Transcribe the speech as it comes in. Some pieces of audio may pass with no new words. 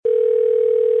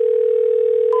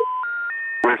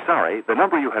sorry, the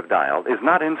number you have dialed is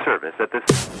not in service at this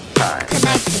time.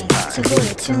 Connecting to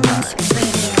Voodoo Tunes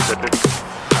Radio.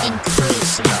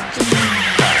 Increasing demand.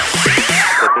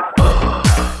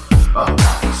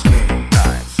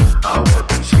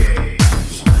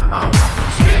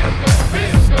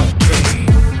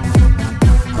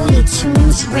 Voodoo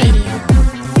Tunes Radio,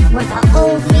 where the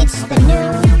old meets the new,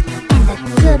 and the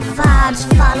good vibes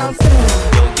follow through.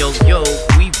 Yo,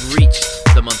 we've reached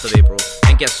the month of April,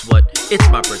 and guess what? It's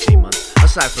my birthday month.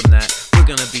 Aside from that, we're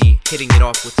gonna be hitting it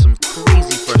off with some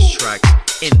crazy fresh tracks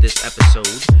in this episode.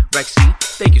 Rexy,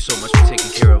 thank you so much for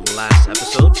taking care of the last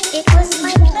episode. It was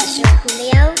my pleasure,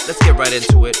 Julio. Let's get right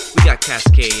into it. We got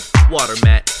Cascade,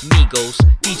 Watermat, Migos,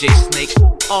 DJ Snake,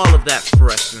 all of that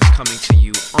freshness coming to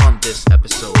you on this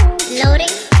episode. Loading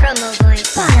promo voice.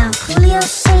 Follow Julio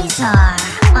Cesar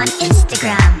on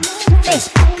Instagram,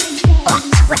 Facebook, or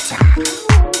Twitter.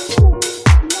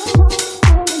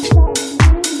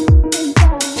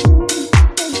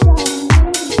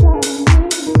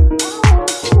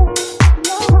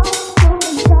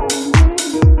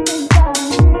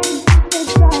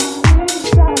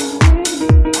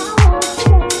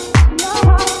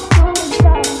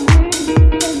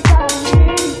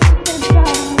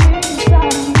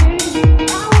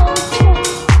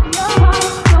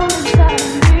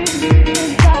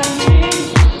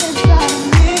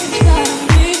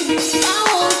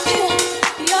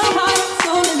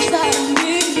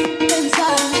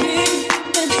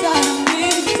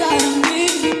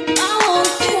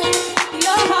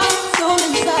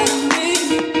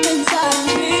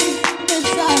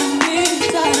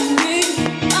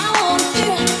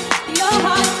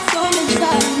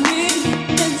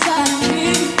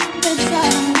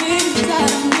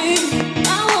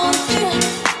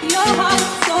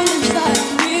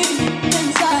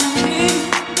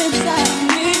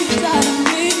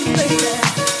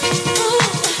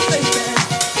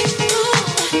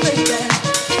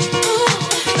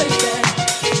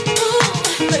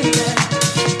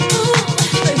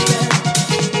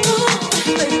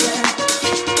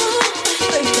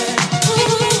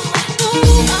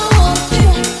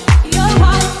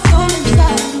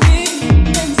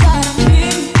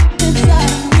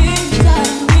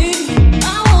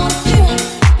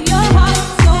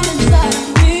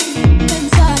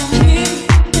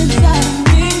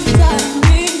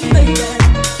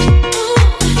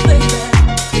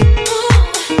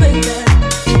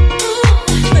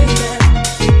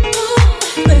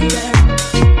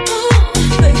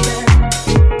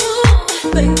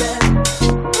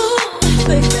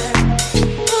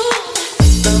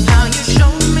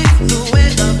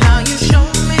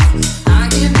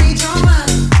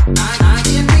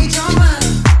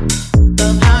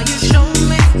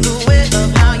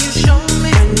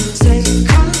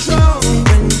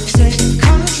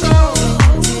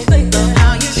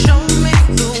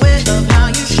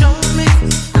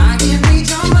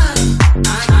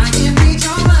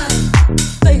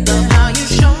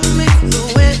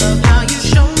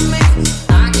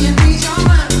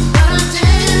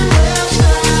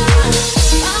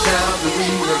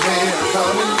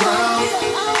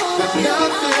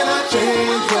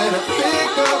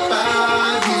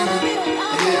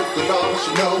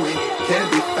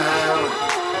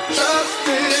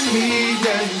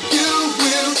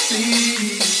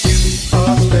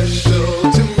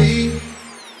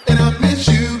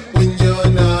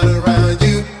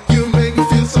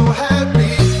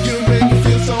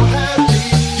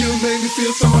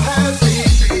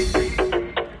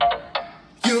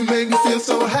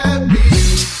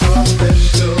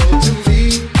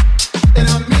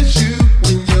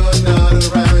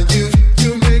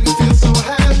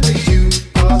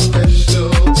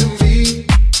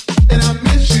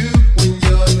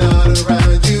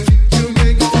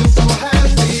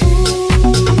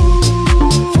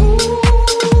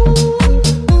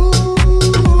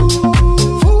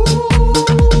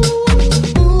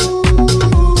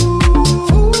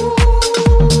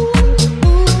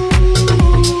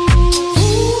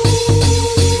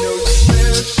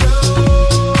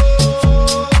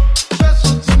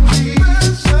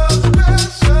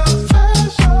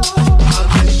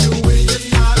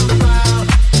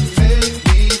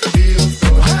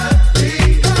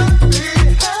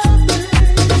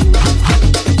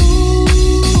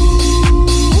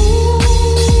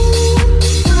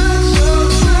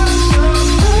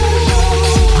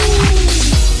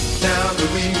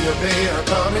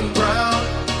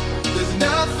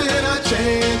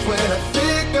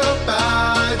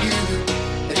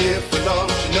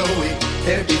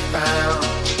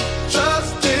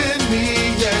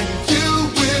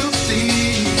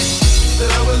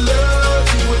 That I will love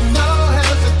you with no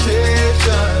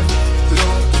hesitation.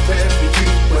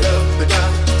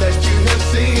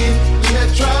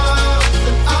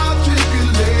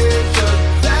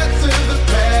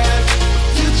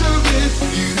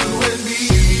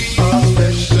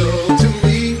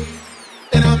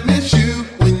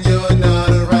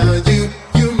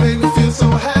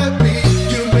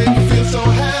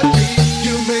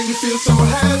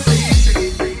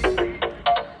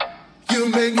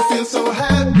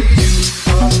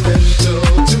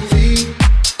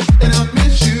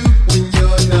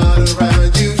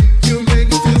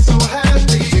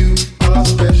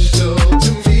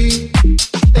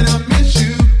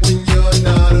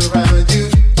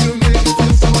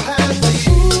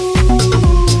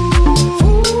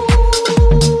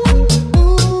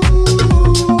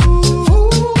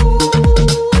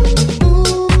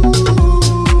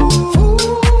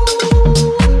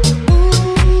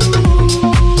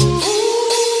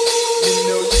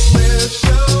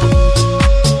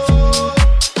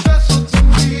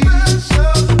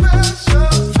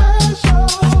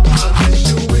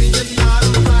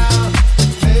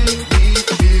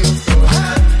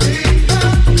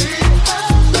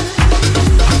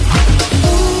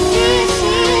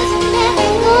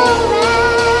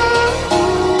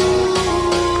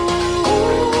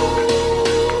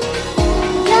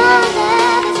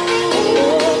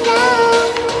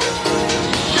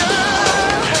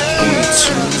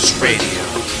 iTunes Radio.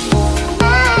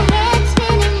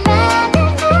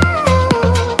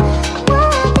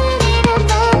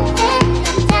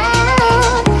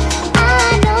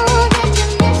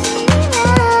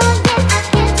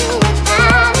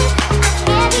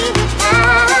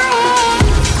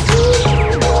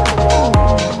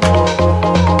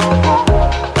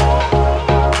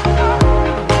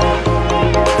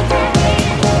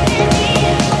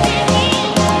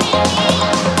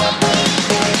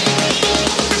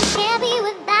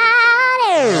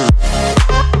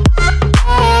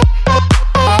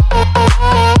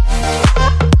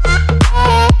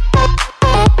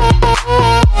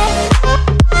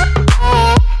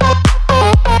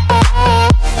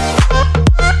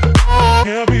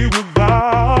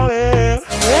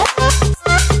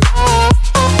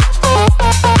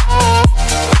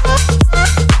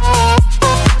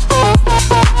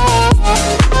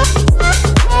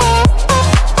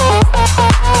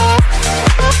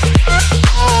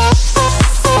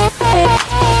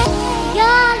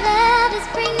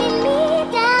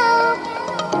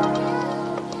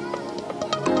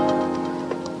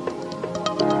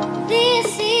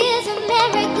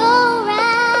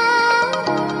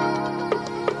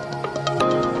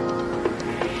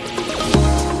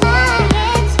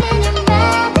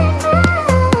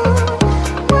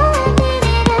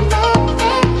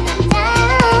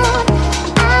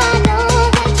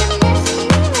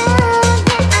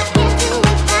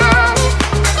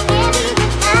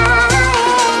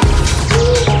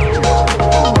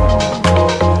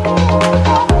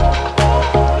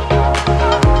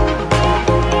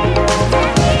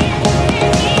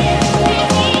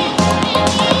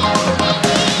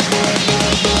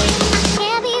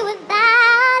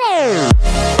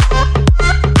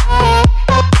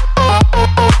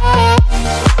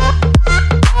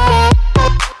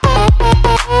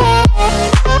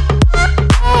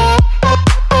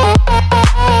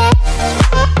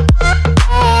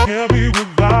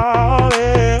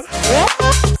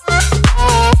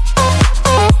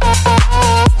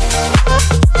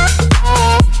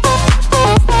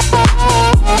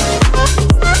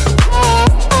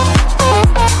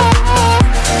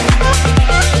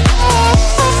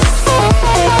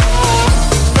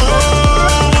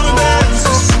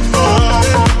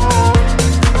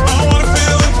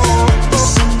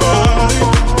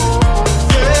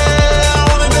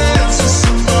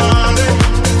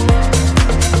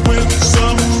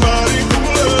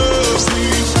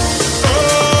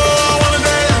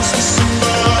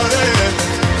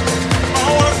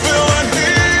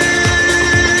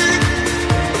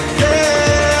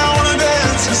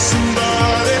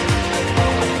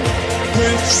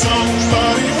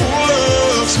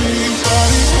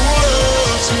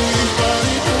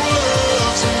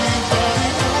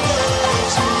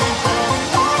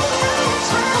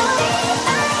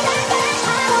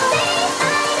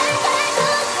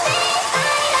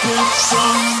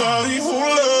 Somebody who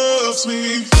loves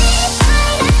me.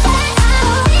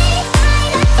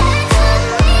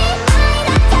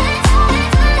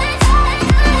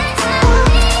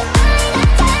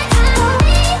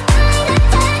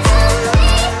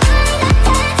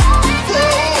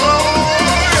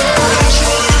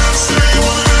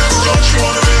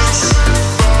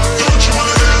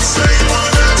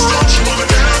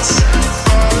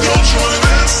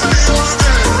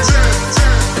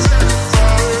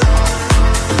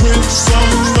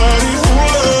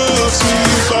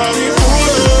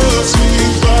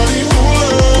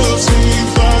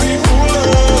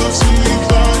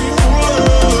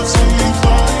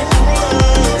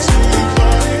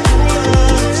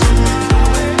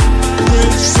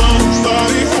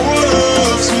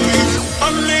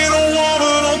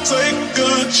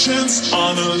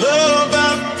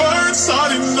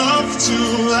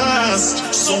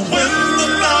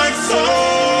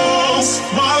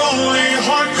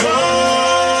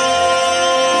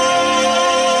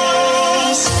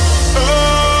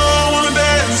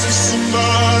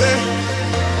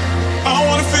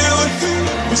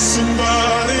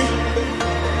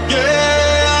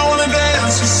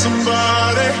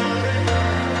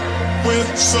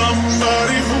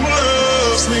 Somebody who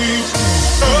loves me.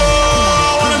 Oh,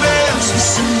 I wanna dance with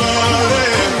somebody.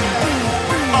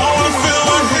 I wanna feel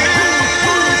the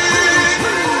heat.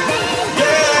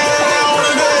 Yeah, I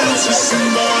wanna dance with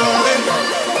somebody.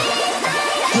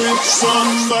 With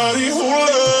somebody who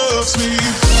loves me.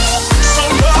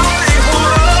 Somebody who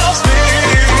loves me.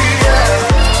 Yeah.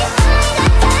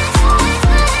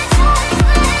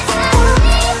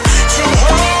 To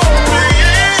hold me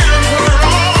in her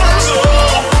arms. Oh.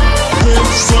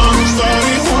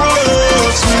 Somebody who loves me.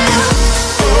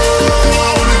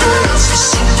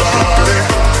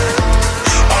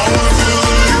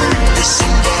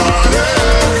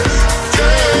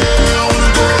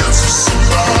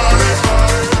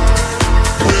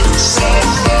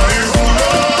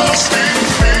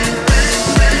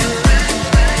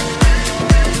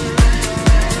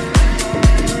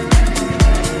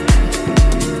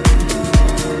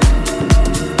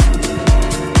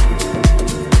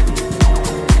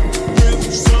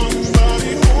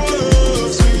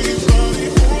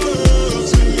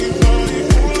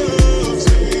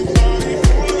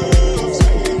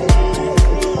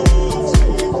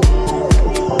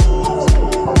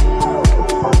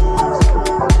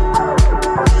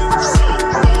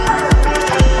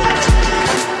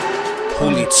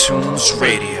 Bones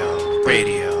Radio.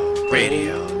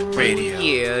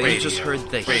 Yeah, you just heard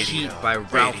The Heat by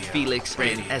Ralph Felix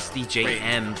and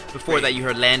SDJM. Before that, you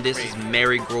heard Landis'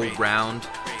 Merry-Go-Round,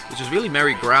 which is really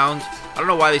Merry Ground. I don't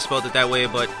know why they spelled it that way,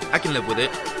 but I can live with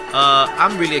it.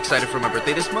 I'm really excited for my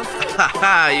birthday this month.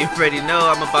 Haha, you already know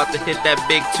I'm about to hit that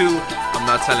big 2. I'm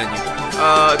not telling you.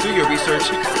 Do your research.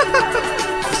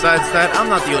 Besides that, I'm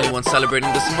not the only one celebrating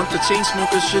this month. The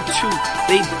Chainsmokers should too.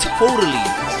 They totally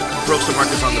broke some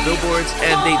records on the billboards,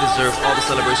 and they deserve all the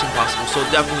celebration possible. So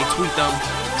definitely tweet them,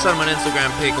 send them an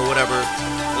Instagram pic or whatever.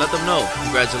 Let them know.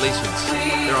 Congratulations.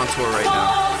 They're on tour right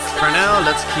now. For now,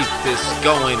 let's keep this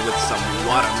going with some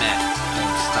Watermat.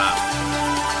 Don't stop.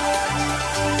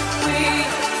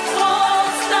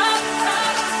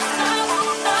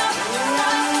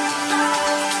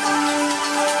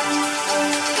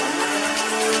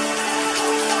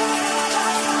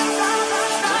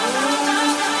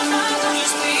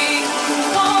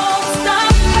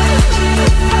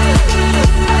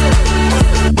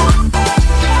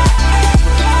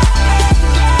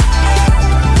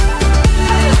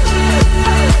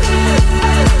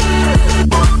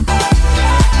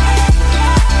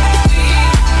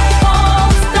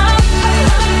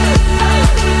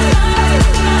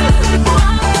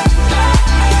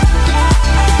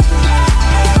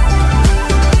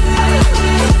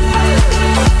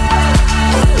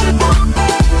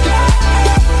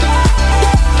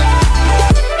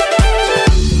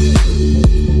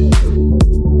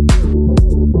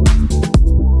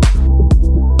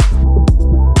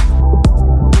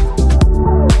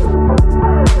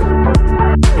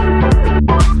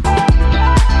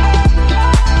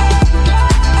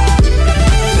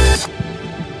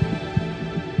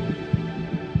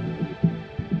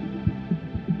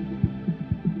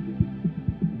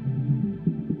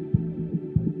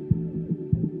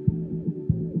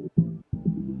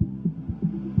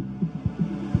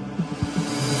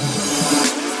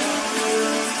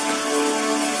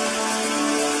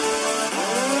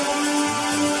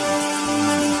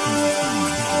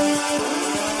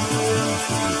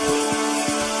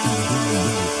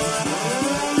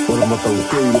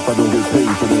 If I don't get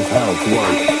paid for this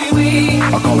housework,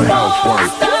 I call it housework,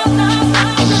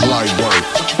 cause it's light work.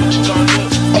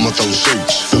 I'ma throw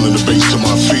shapes, feeling the bass till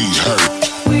my feet hurt.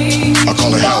 I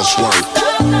call it housework,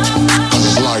 cause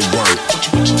it's light work.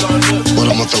 But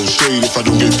I'ma throw shade if I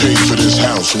don't get paid for this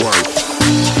housework.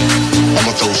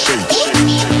 I'ma throw shapes,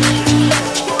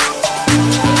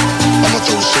 I'ma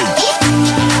throw shapes,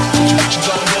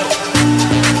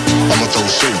 I'ma throw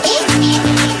shapes,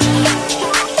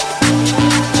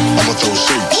 I'ma throw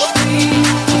shapes.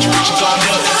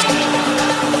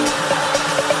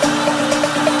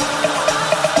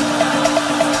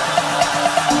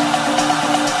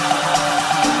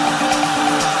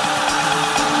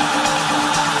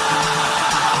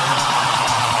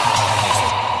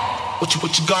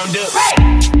 What you gonna do?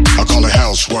 I call it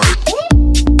housework,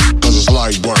 cause it's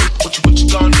light work. What you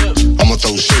gonna do? I'ma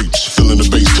throw shapes, feeling the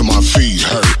bass till my feet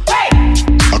hurt.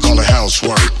 I call it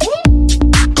housework,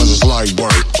 cause it's light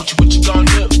work. What you gonna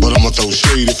do? But I'ma throw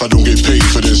shade if I don't get paid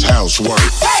for this housework.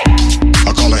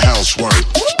 I call it housework,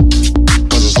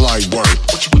 cause it's light work.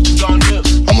 What you gonna do?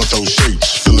 I'ma throw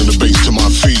shapes, feeling the bass till my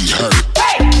feet hurt.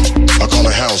 I call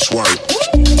it housework,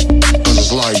 cause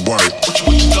it's light work. What you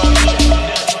gonna do?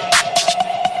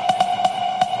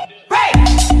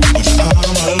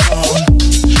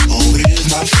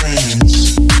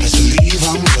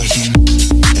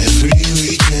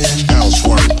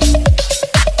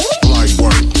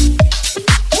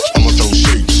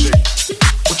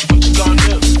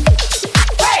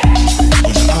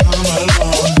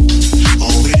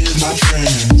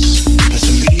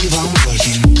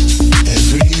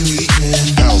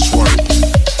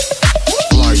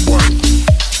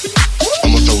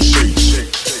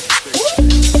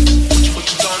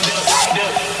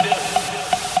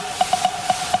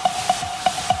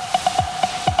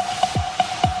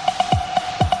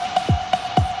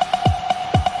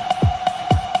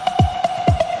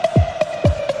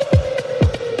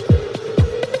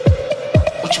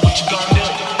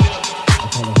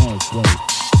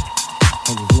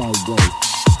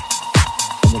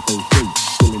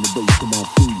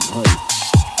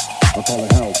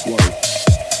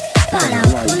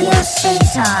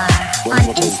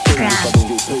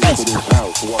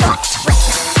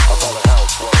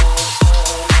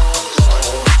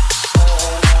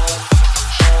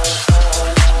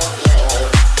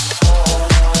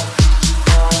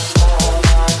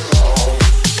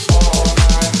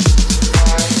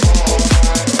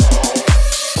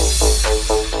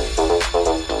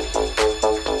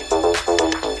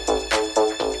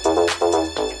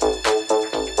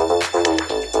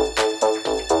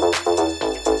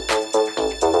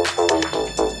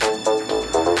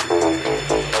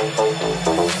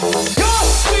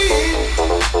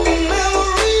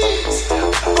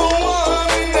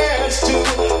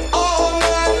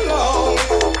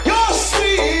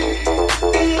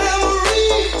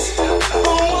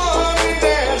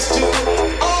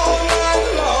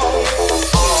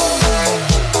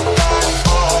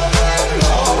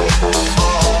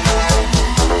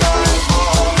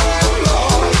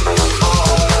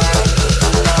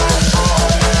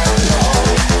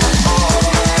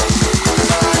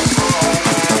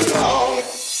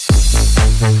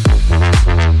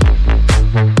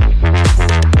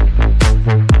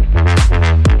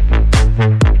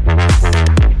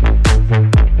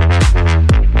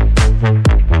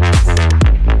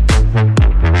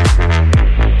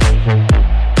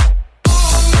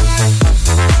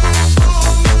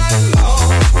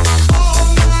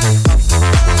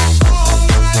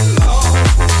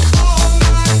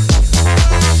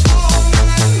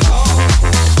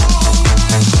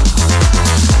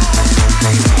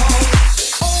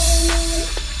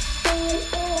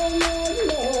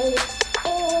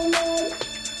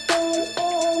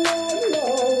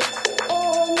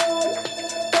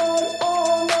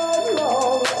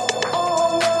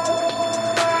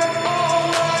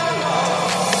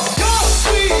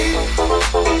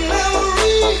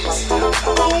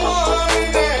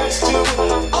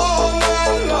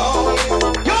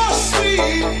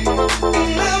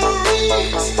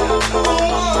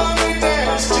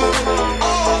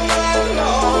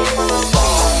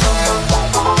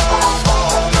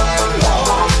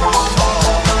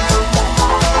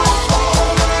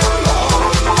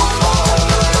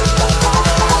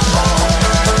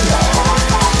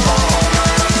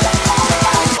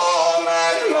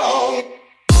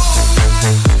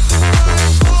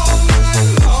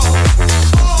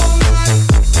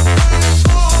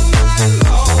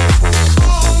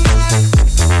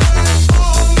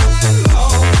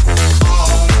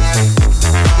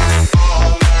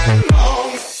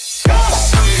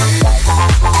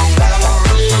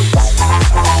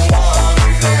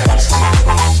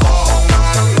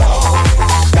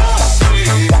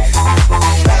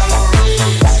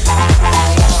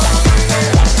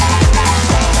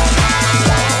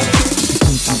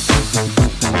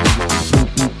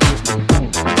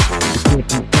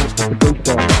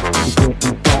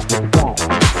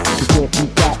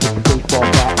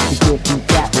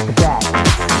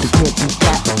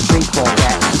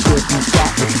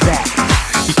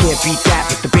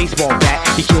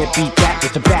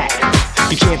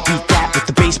 can't beat that with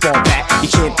the baseball bat. You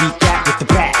can't beat that with the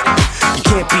bat. You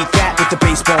can't beat that with the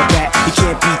baseball bat. You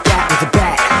can't beat that with the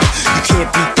bat. You can't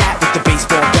beat that with the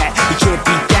baseball bat. You can't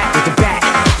beat that with the bat.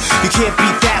 You can't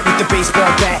beat that with the baseball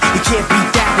bat. You can't beat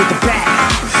that with the bat.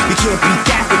 You can't beat that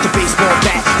with the baseball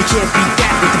bat. You can't beat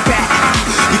that with the bat.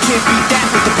 You can't beat that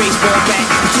with the baseball bat.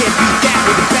 You can't beat that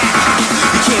with the bat.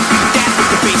 You can't beat that with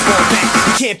the baseball bat.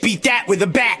 You can't beat that with a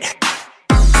bat.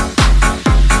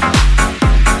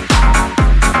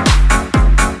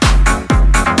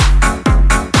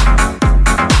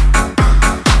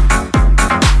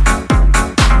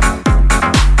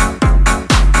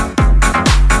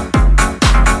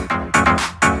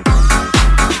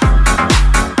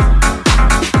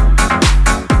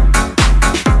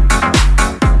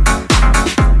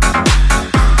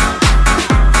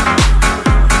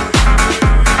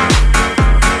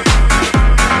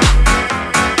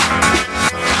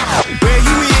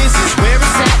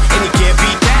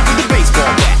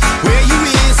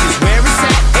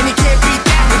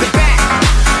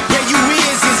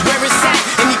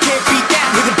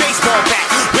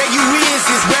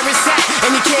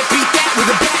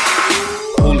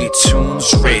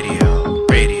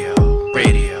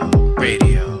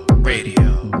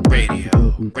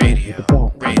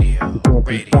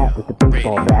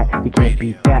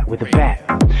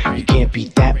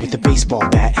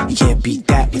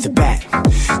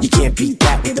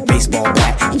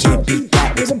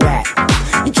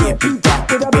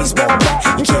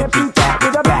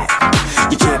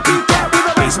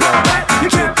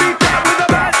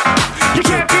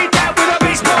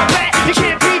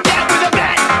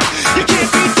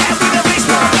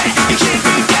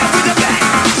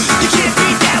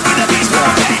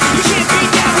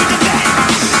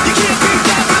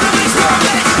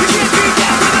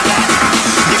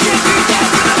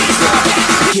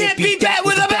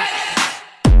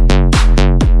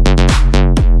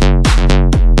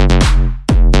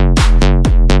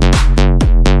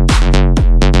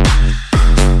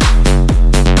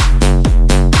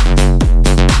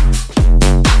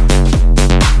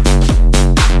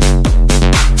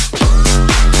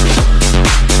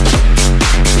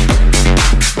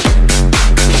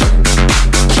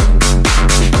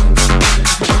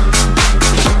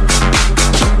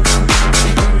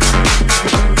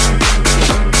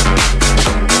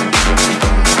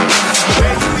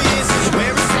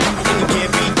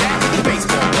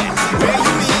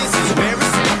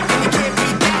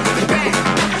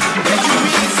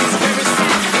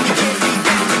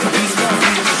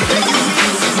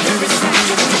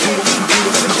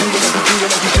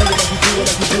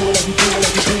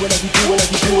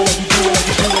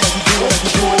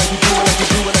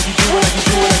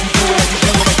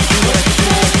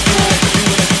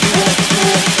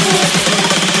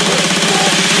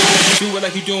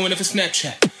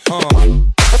 Snapchat.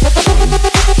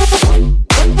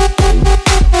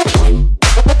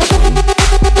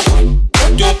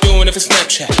 Doing it for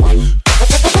Snapchat.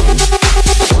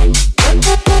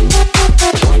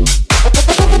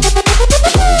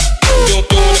 Doing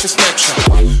it for Snapchat.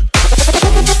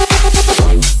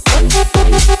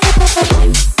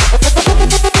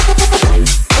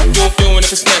 Doing it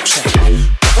for Snapchat.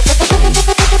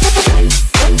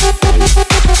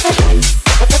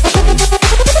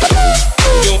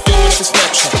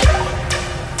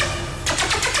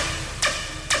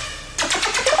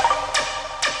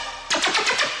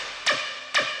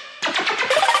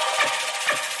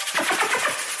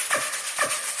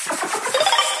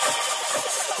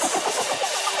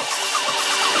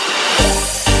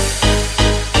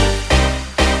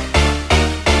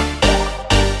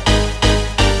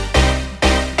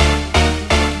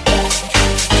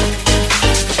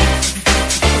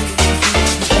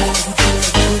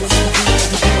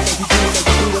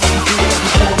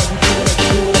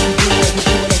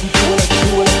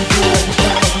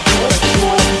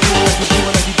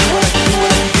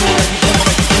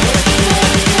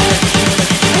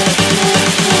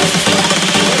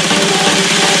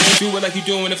 Like you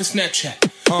doing it for Snapchat.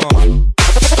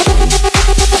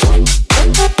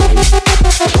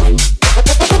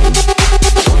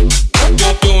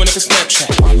 Doing it for Snapchat.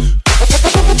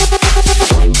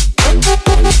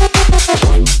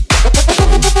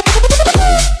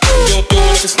 Doing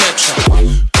it for Snapchat.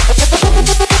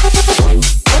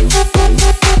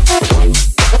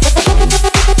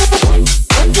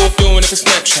 Doing it for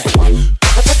Snapchat.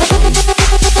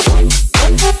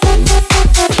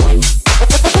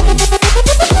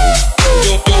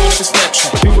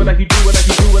 Do it like you do it like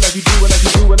you do it like you do it like you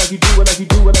do it like you do it like you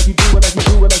do it like you do it like you do it.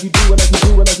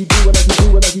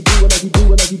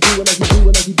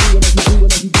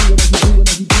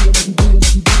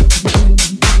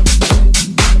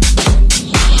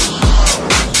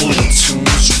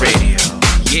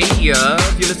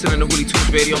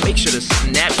 Radio, make sure to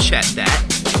Snapchat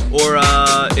that. Or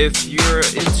if you're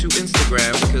into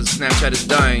Instagram, because Snapchat is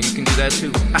dying, you can do that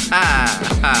too.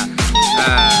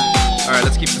 Alright,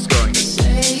 let's keep this going.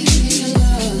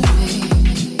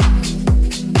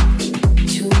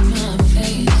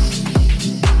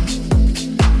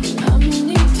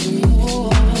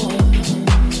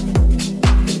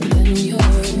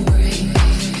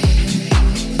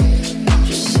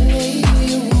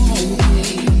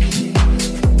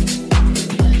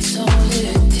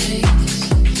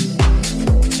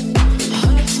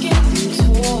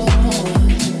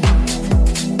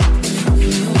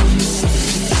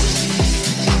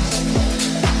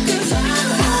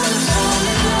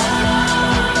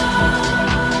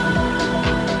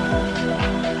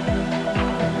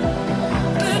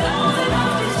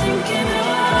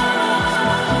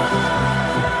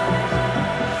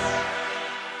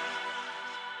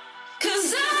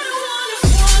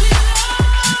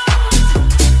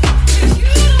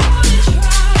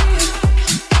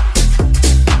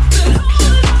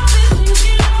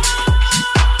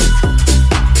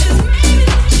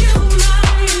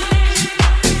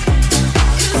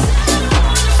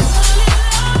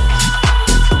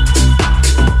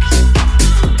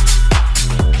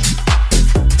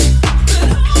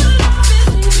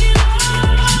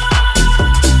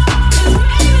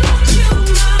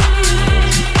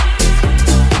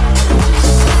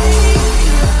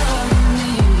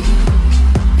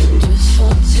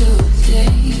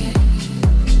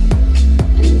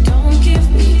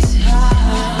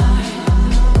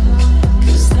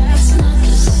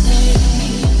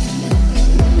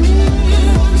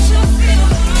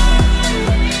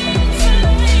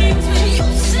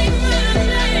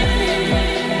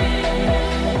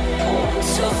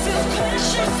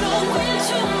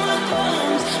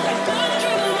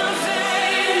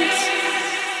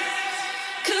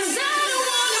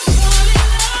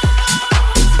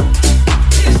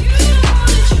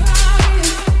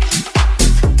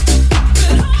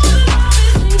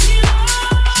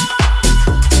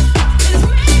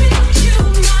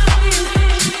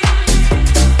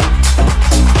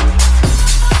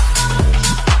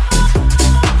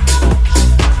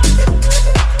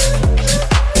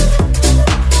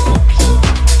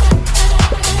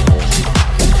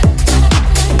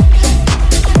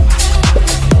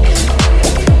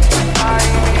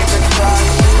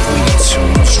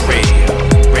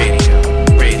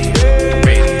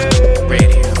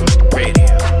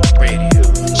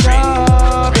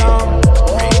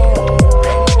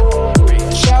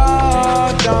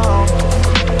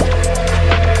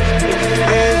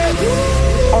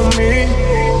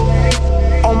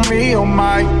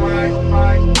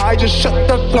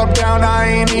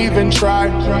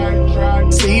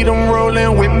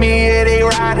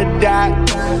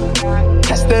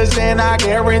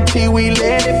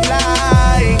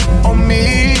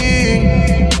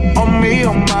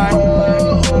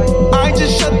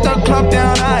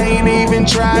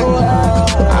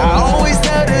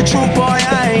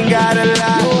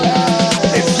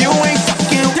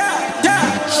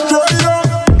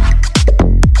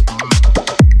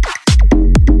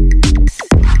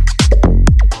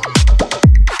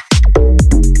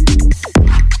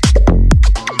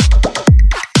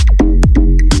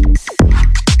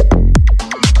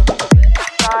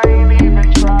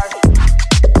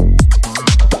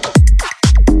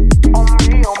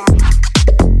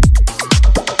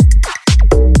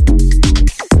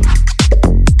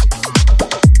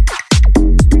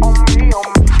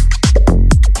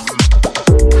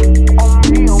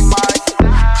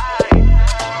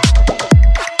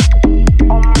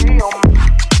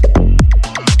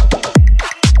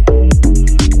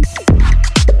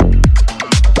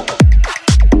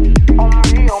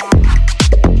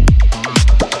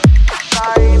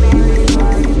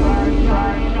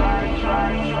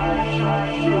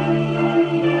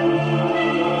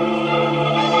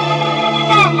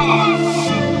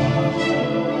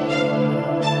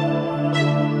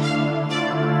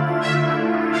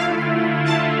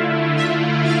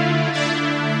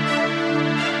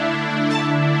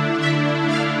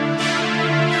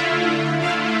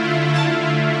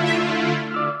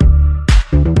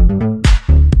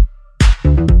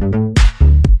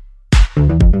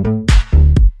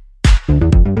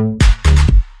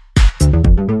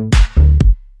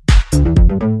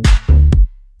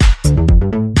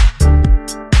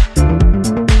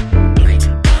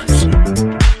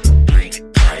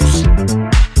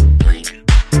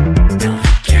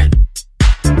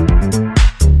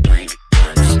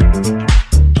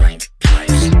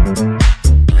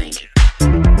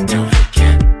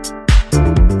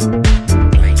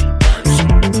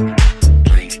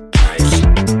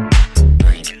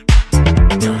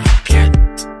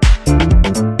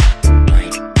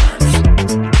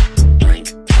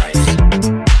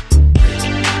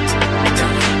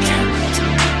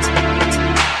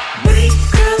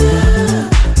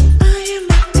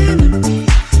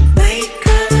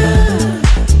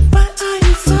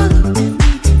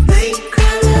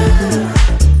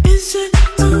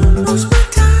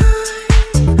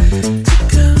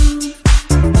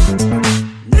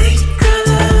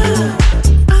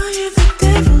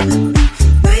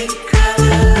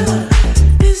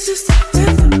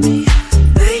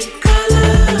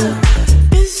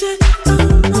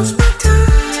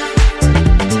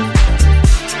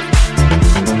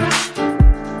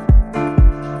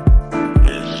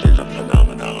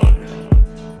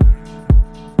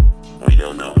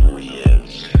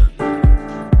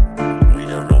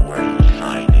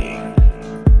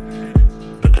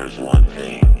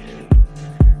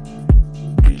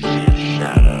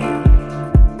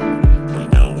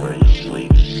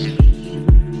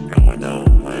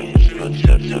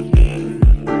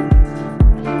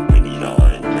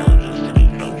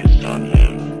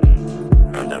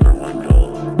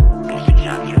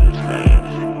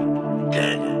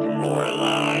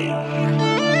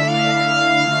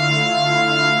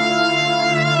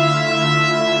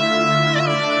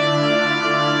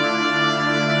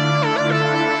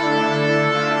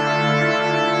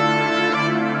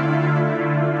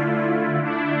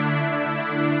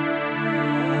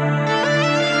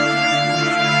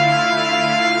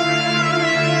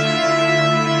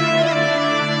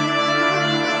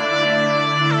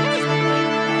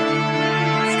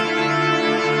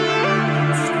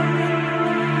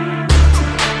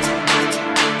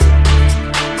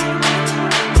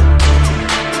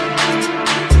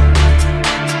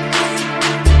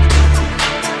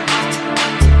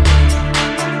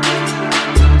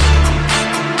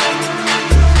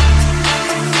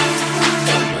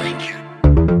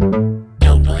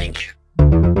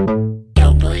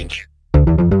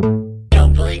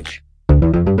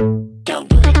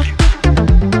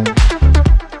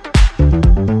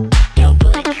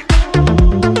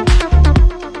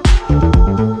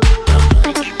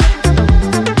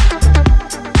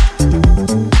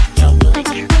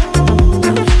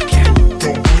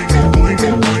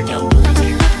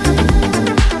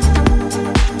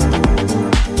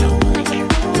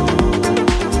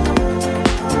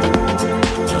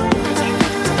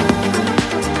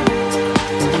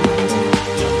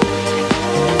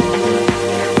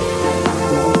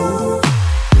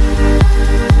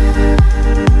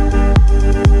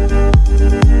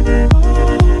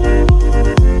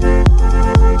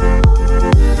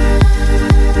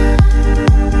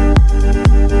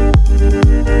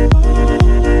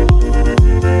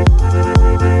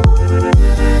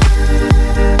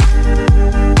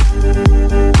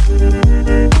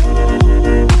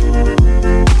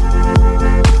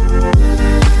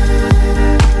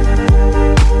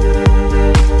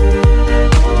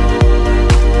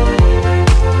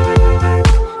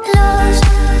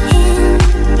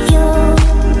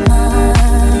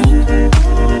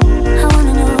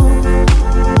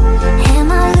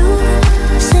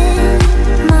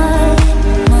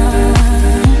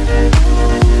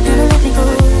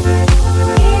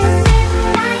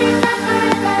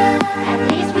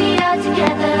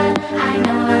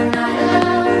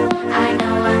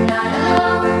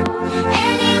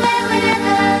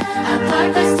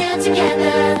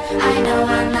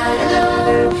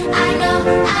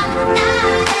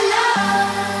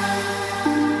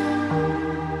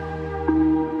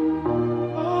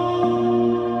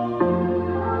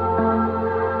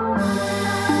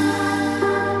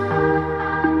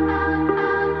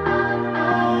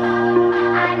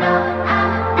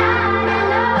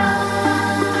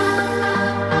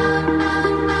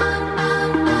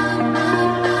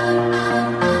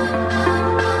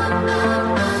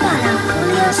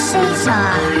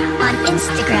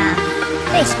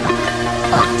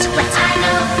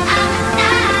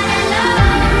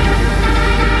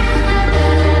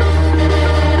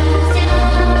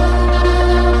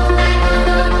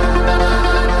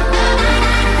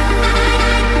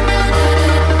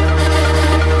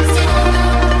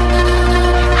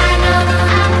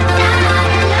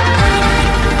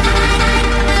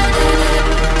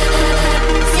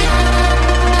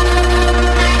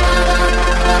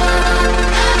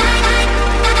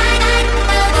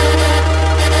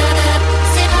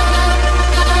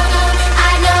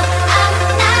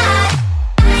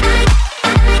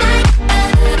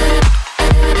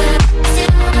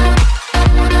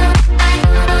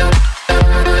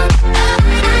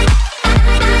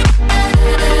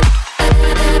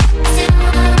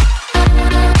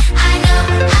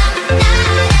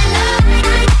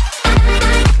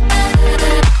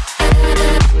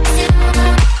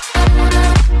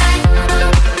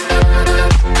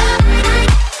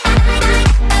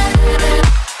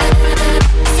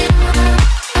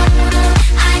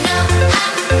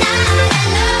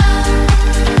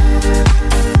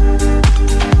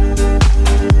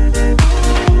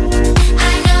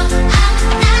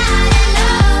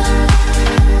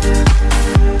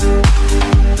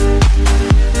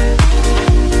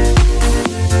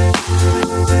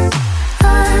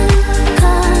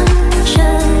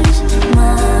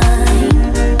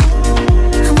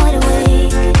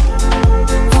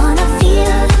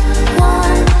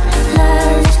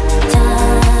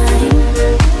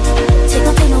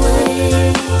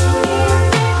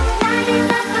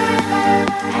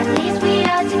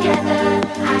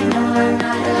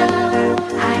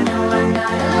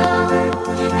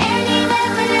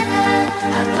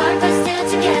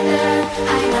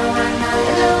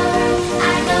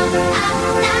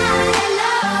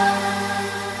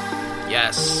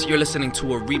 You're listening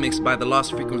to a remix by the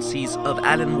Lost Frequencies of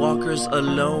Alan Walker's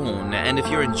Alone. And if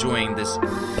you're enjoying this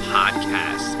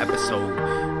podcast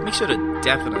episode, make sure to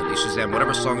definitely Shazam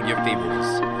whatever song your favorite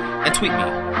is. And tweet me.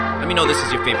 Let me know this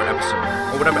is your favorite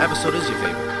episode. Or whatever episode is your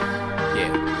favorite.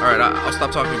 Yeah. Alright, I'll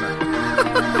stop talking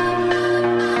now.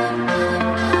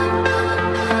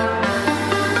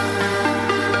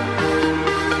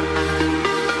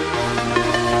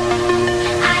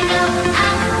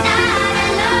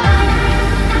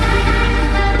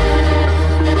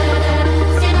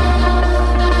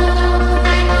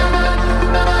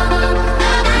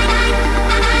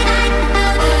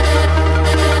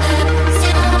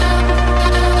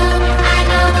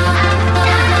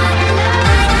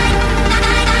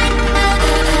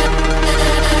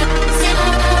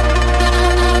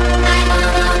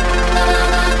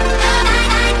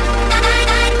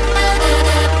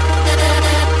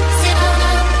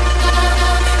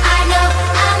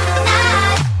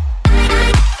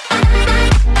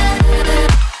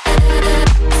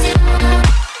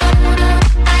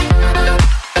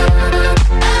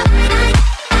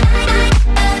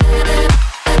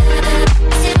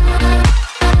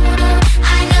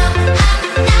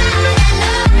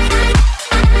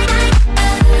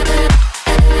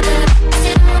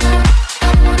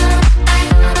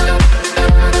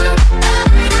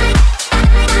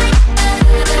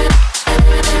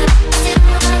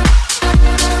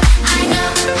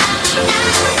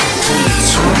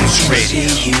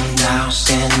 you now,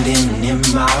 standing in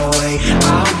my way.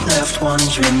 I'm left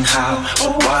wondering how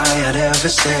or why I'd ever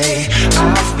stay.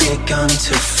 I've begun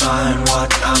to find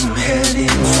what I'm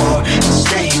heading for, and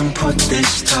staying put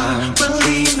this time will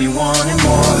leave me wanting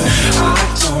more. I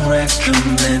don't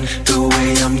recommend the way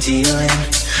I'm dealing,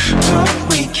 but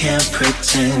we can't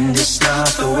pretend it's not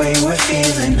the way we're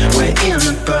feeling. We're in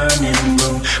a burning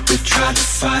room, we've tried to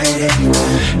fight it.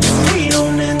 If we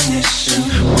don't end this soon,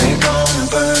 we're gonna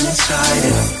burn inside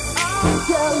it.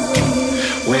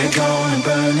 We're gonna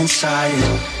burn inside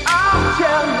it.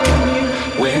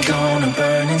 We're gonna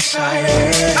burn inside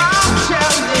it.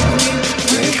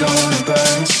 We're gonna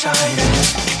burn inside it.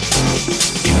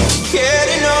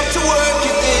 Getting up to work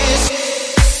at this.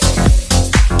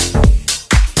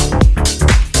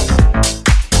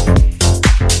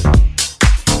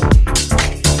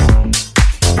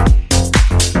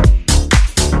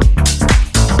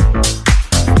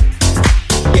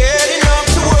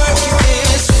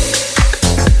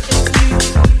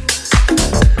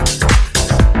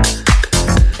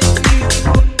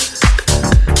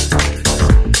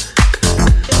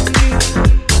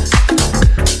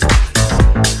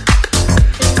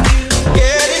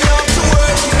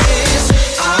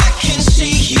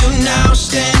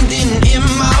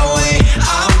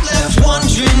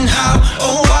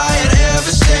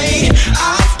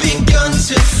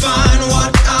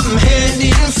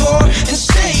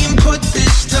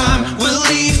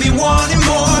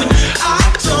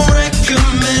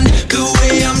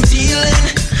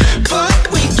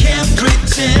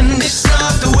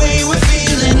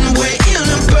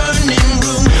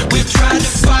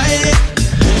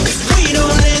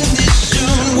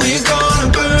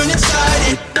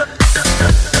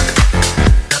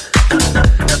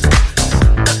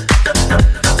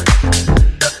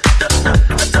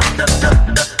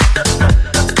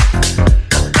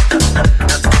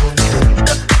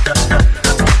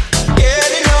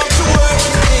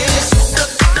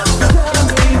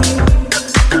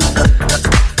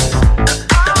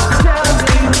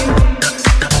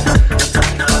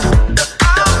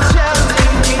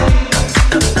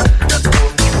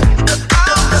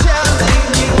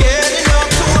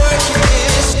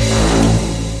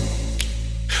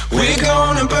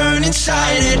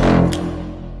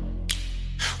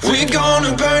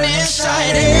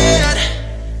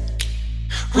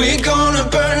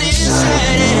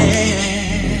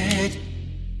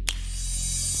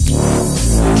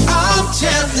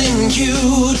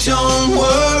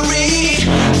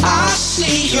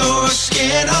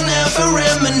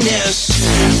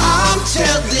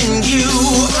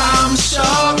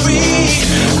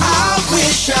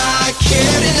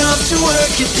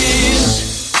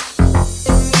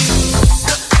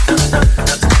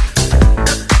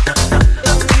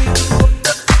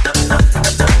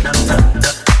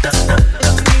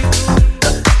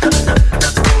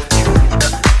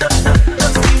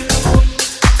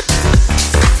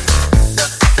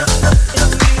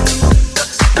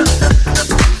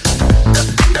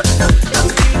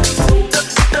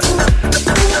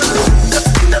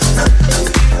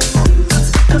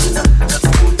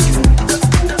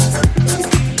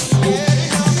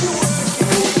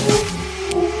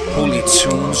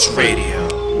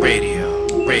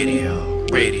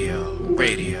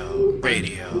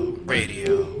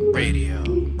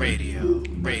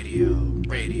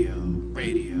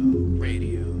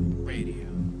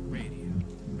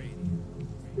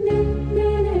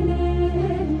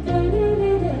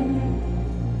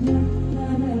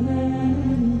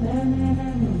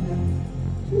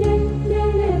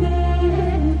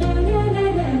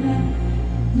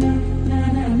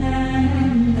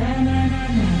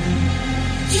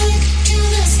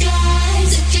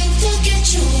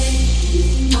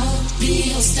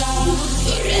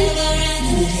 Forever and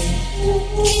a day.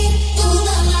 Keep on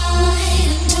the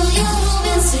line until you're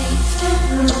home.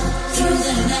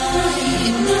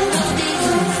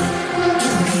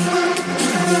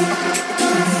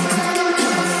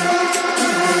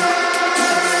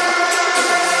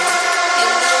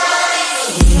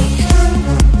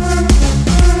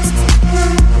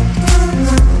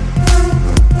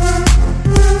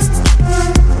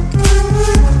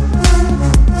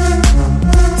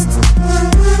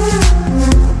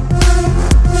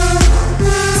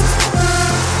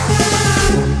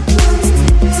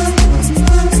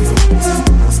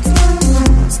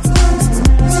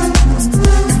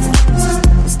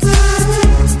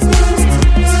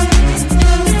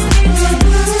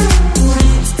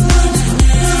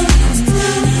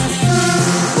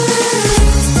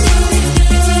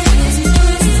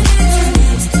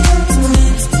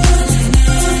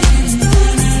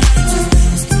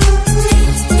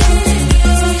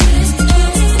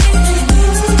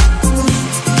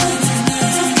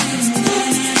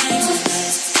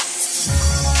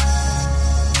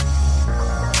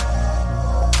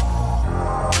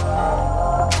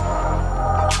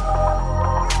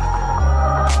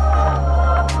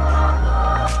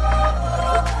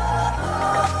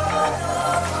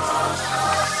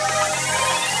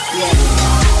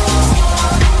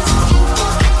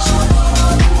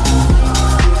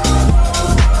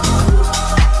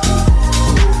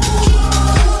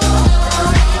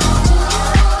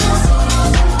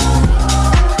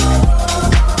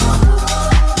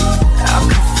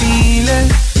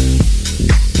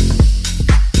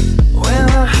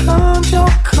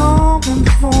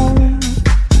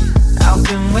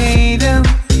 been waiting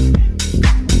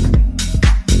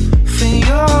for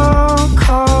your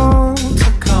call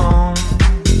to come.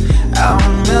 I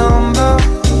remember,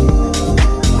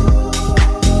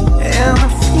 and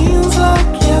it feels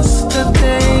like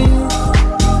yesterday.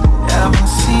 Haven't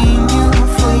seen you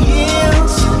for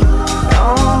years.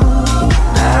 Oh,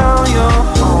 now you're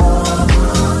home,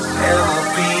 and I'll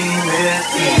be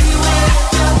with you.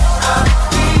 I'll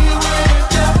be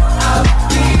with you. I'll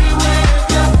be with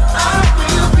you. I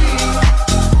will be.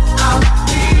 I'll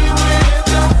be with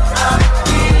you. I'll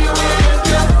be with you. I'll be with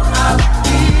you. I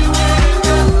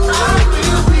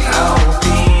will be.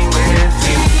 I'll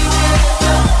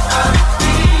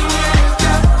be with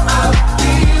you. I'll be with you. I'll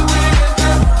be with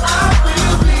you. I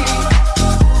will be.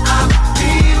 I'll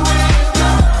be with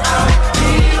you. I'll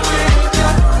be with you.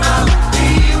 I'll be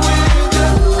with you.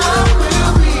 I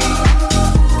will be.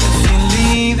 If you're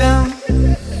leaving,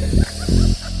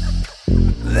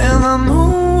 then I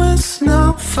know it's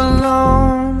not for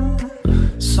long.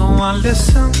 So I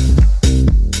listen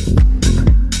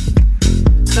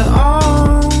to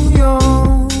all your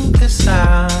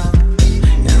desires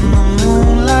in the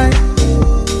moonlight.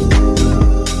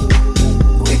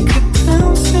 We could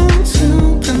dance into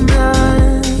the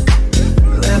night,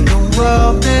 let the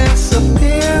world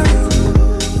disappear.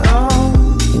 Oh,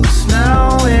 'cause now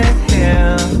we're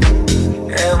here,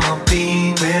 and I'll be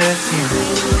with you.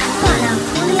 Follow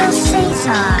Julio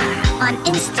Cesar on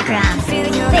Instagram,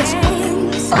 Facebook,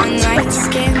 or Twitter.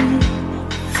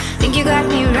 Think you got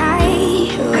me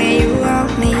right where you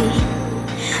want me,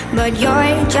 but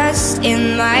you're just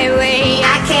in my way.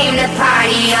 I came to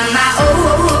party on my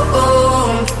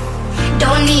own.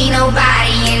 Don't need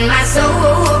nobody in my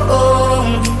soul.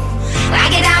 I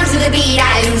get down to the beat,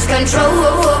 I lose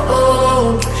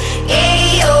control.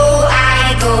 Ayo,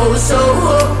 I go so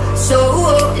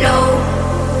low.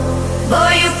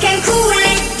 Boy, you can cool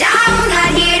it down,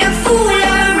 not here to fool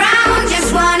around.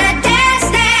 Just wanna dance,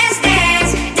 dance,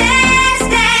 dance, dance,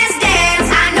 dance, dance.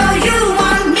 I know you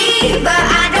want me, but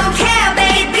I don't care,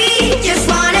 baby. Just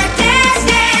wanna dance,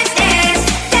 dance, dance,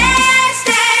 dance,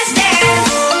 dance, dance.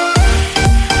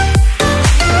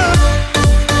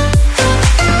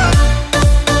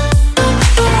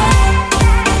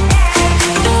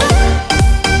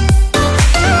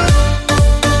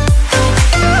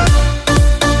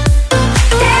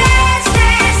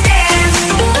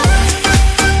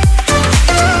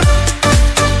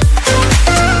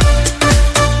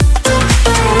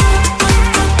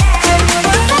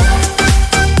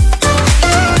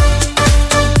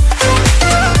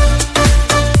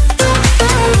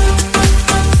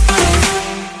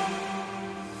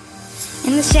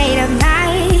 In the shade of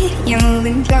night, you're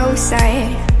moving closer.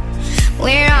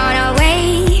 We're on our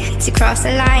way to cross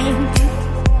the line.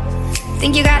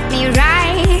 Think you got me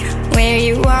right where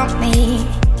you want me,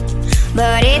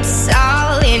 but it's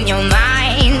all in your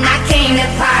mind. I came to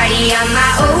party on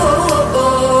my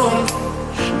own.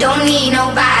 Don't need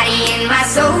nobody in my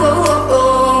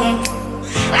soul.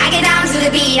 I get down to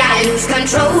the beat, I lose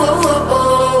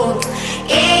control.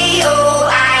 Ayo,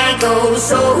 I go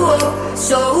so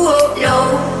low.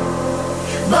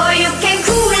 Boy, you can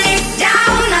cool it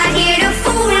down, not here to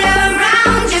fool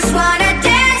around. Just wanna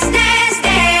dance, dance,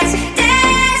 dance,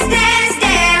 dance, dance,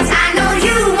 dance. I know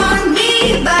you want me,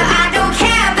 but I don't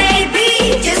care, baby.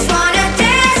 Just wanna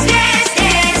dance, dance,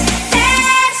 dance,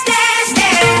 dance, dance,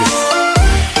 dance.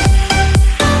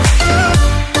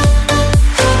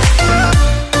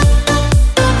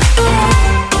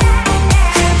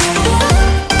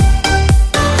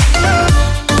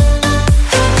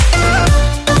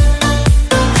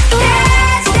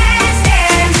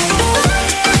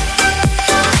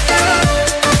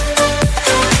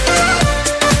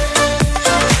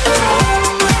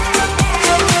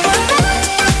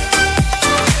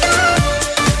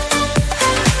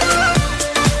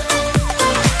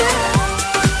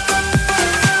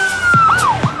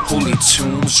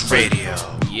 Radio.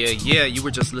 Yeah, you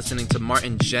were just listening to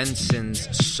Martin Jensen's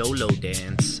Solo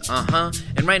Dance.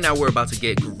 And right now we're about to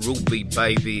get groovy,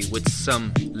 baby, with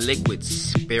some Liquid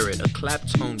Spirit, a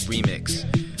Claptone remix.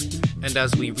 And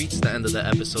as we reach the end of the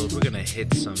episode, we're gonna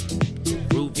hit some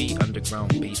groovy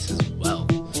underground beats as well.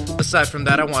 Aside from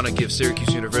that, I want to give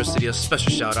Syracuse University a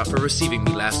special shout out for receiving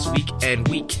me last week, and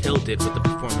we killed it with the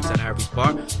performance at Harry's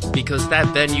Bar because that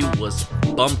venue was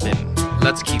bumping.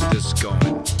 Let's keep this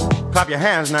going. Clap your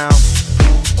hands now.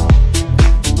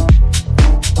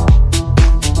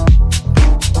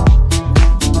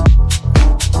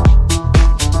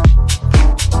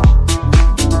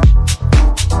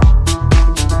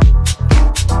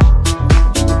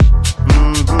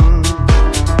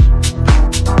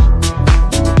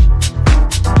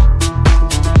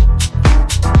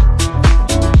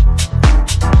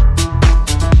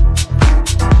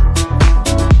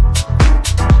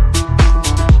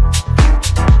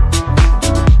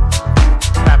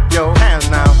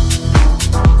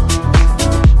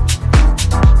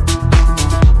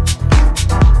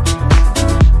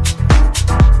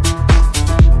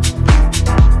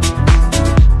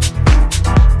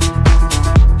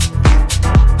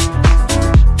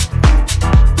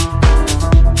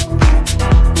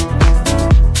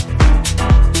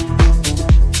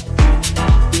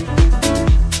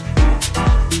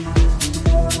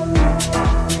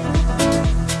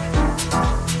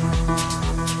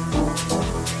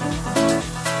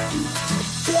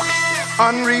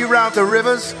 reroute the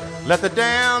rivers, let the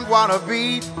damned water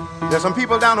beat. There's some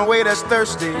people down the way that's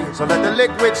thirsty, so let the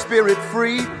liquid spirit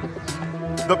free.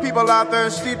 The people are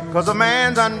thirsty because of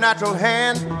man's unnatural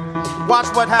hand. Watch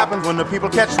what happens when the people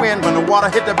catch wind, when the water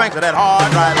hit the banks of that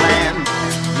hard, dry land.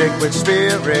 Liquid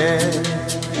spirit,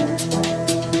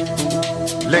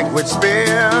 liquid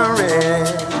spirit,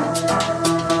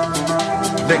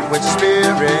 liquid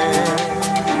spirit,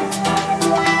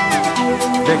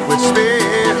 liquid spirit.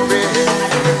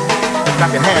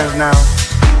 Clap your hands now.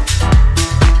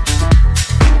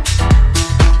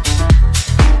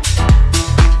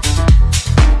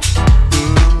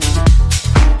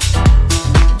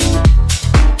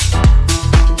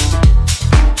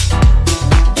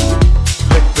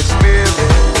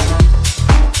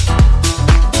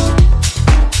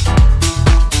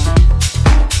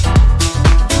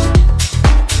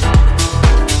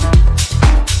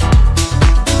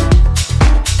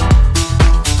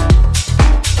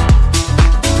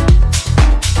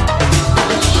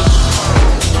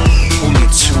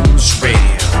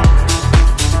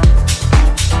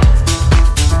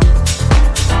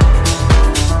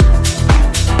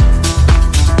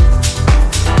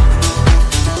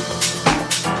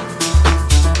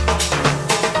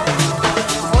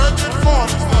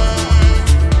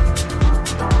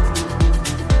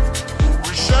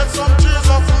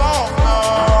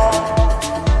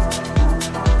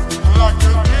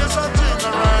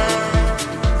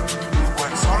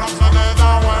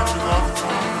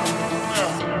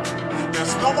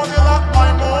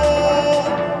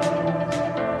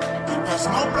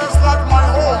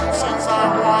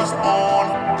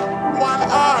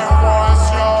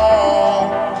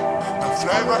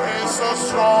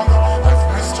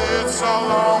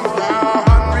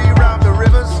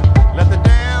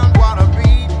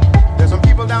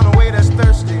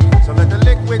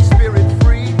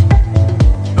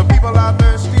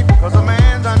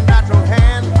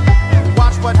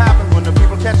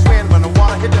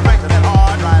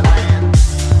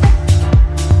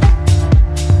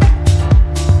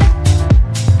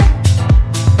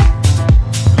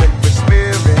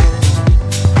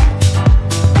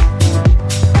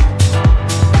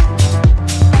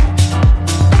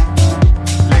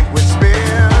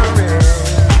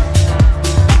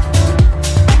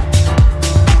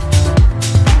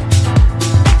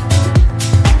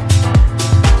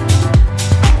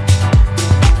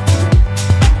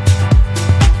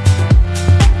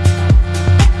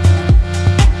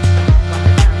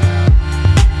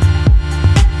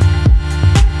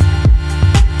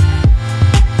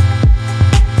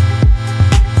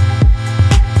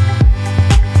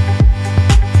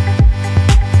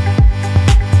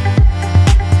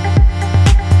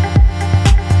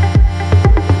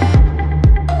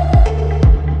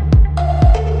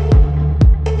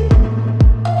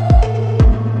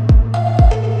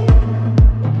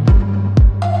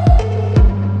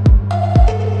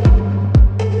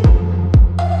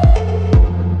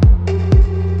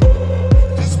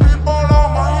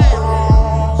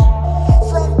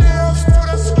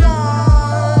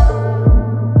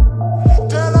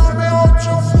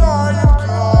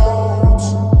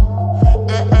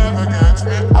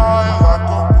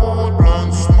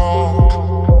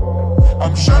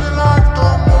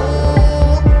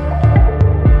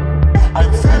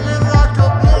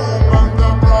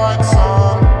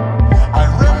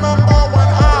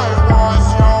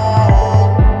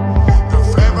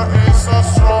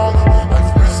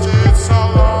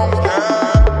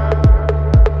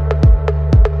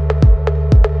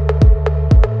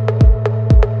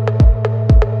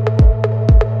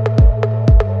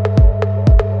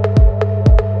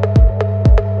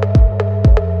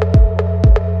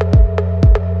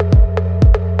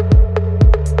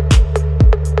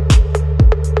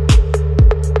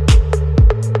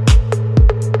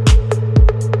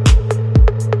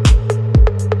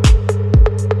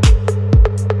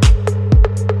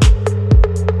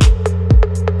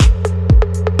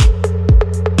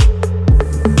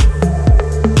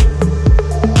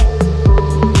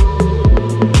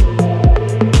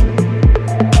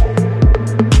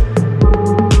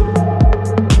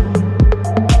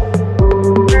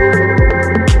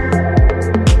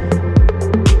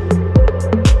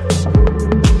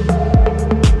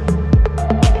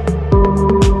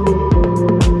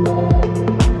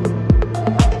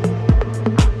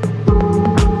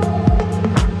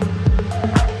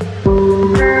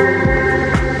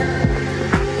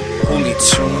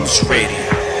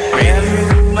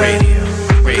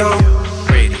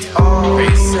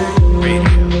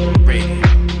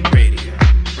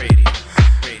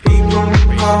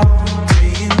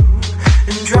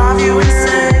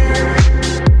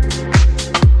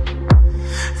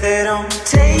 They don't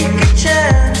take a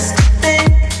chance to think,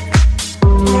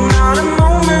 not a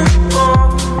moment or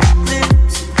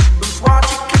glimpse of what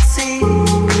you can see.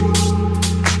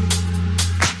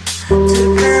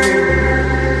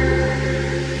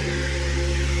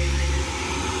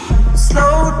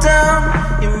 Slow down,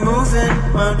 you're moving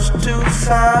much too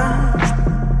fast.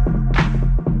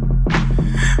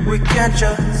 We can't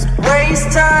just waste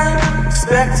time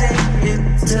expecting it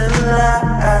to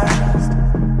last.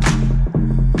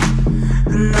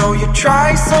 No, you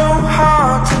try so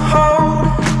hard to hold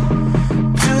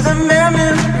to the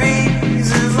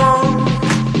memories of old.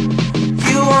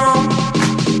 You won't,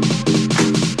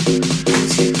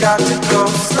 'cause you got to go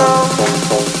slow.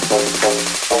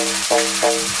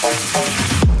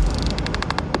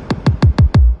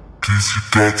 Cause you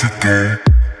got to go.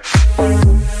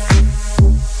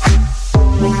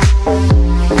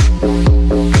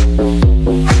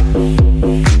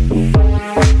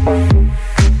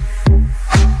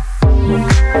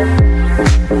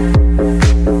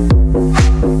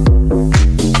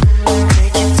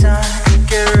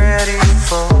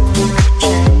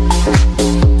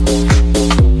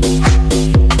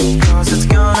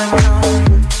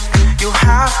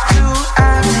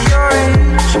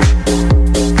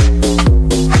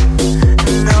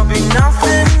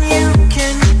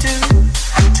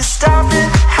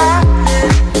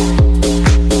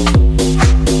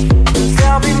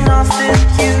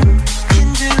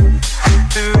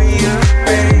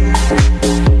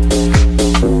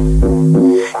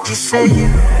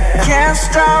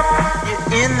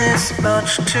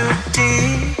 Much too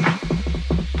deep.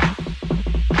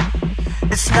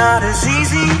 It's not as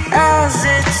easy as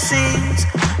it seems,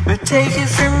 but take it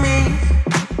from me.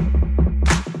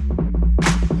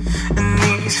 And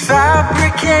these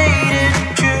fabricated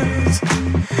truths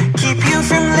keep you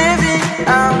from living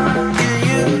out your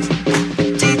youth.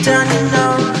 Deep down you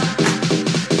know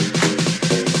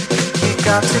you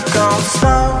got to go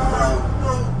slow.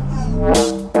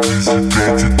 'Cause you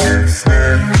got to go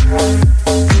slow.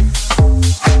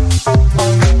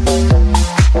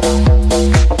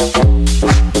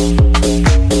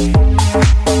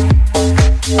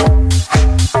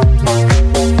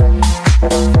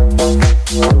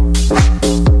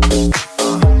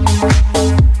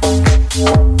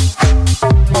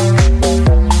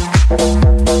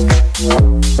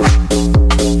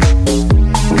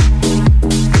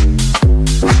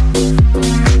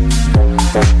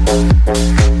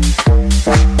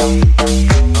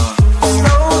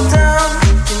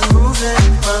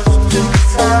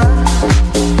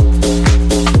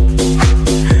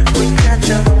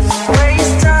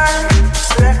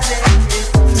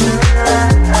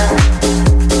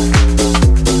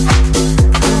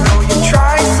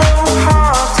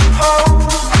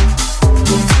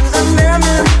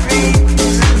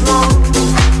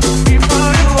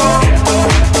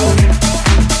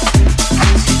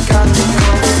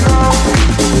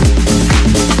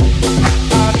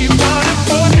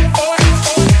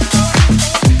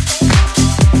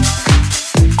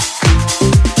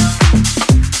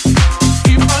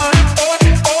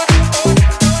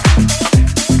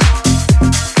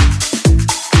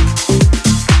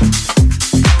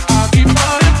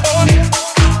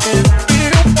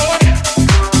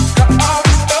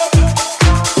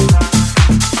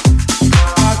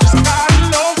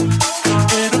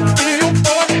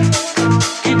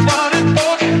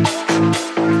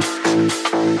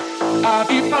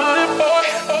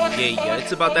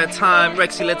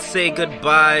 Rexy, let's say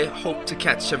goodbye. Hope to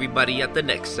catch everybody at the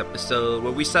next episode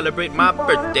where we celebrate my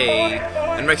birthday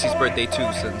and Rexy's birthday too,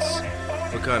 since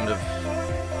we're kind of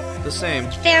the same.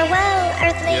 Farewell,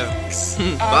 Earthlings.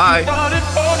 Yeah. Bye.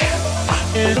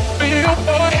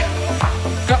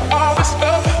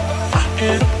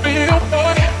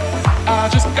 I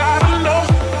just gotta know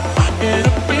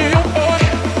it'll be your boy.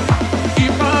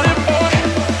 Keep running, boy.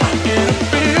 It'll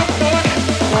be your boy.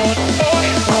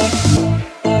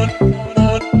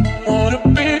 Wanna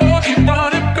be your, keep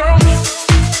running, girl.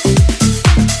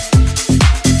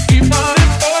 Keep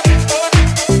running, boy.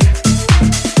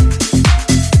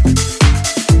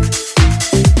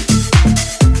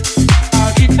 I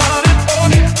keep running,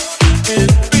 boy.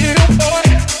 It'll be your boy.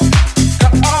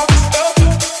 Got all this stuff.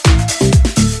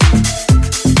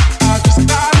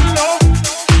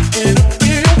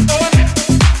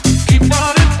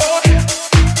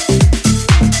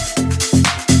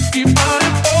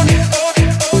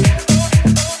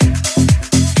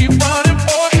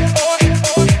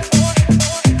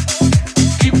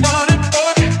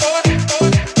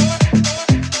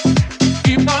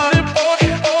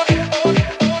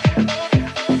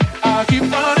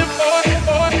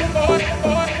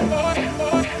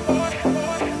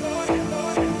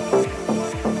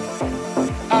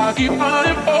 keep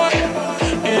running, boy.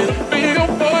 It'll be your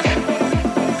boy.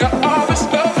 Got all this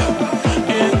love.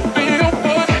 It'll be your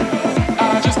boy.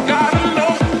 I just gotta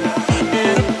know.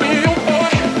 It'll be your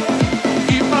boy.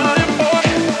 Keep running, boy.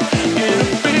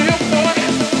 It'll be your boy.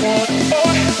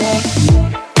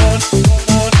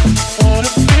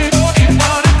 Wanna be your keep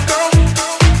running, girl.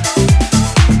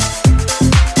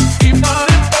 Keep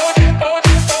running, boy.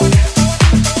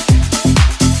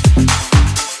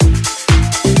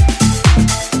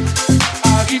 I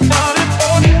keep running,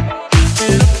 boy.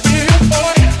 It'll be your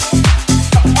boy.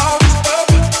 Got all this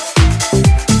love.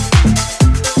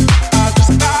 I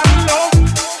just gotta know.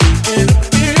 It'll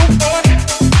be your boy.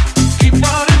 Keep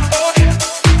running, boy.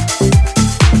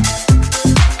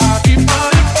 I keep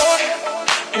running, boy.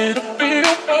 It'll be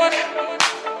your boy.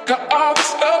 Got all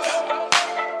this love.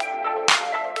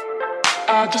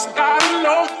 I just gotta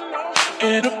know.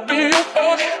 It'll be your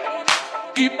boy.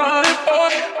 Keep running,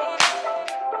 boy.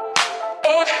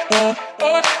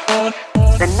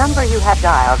 The number you have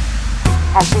dialed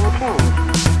has been changed.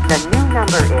 The new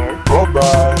number is...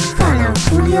 Follow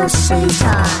Julio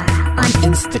Cesar on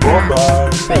Instagram,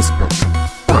 Facebook,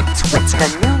 or Twitter. The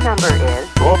new number is...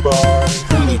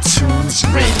 Holy Tunes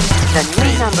Radio. The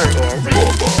new number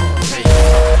is...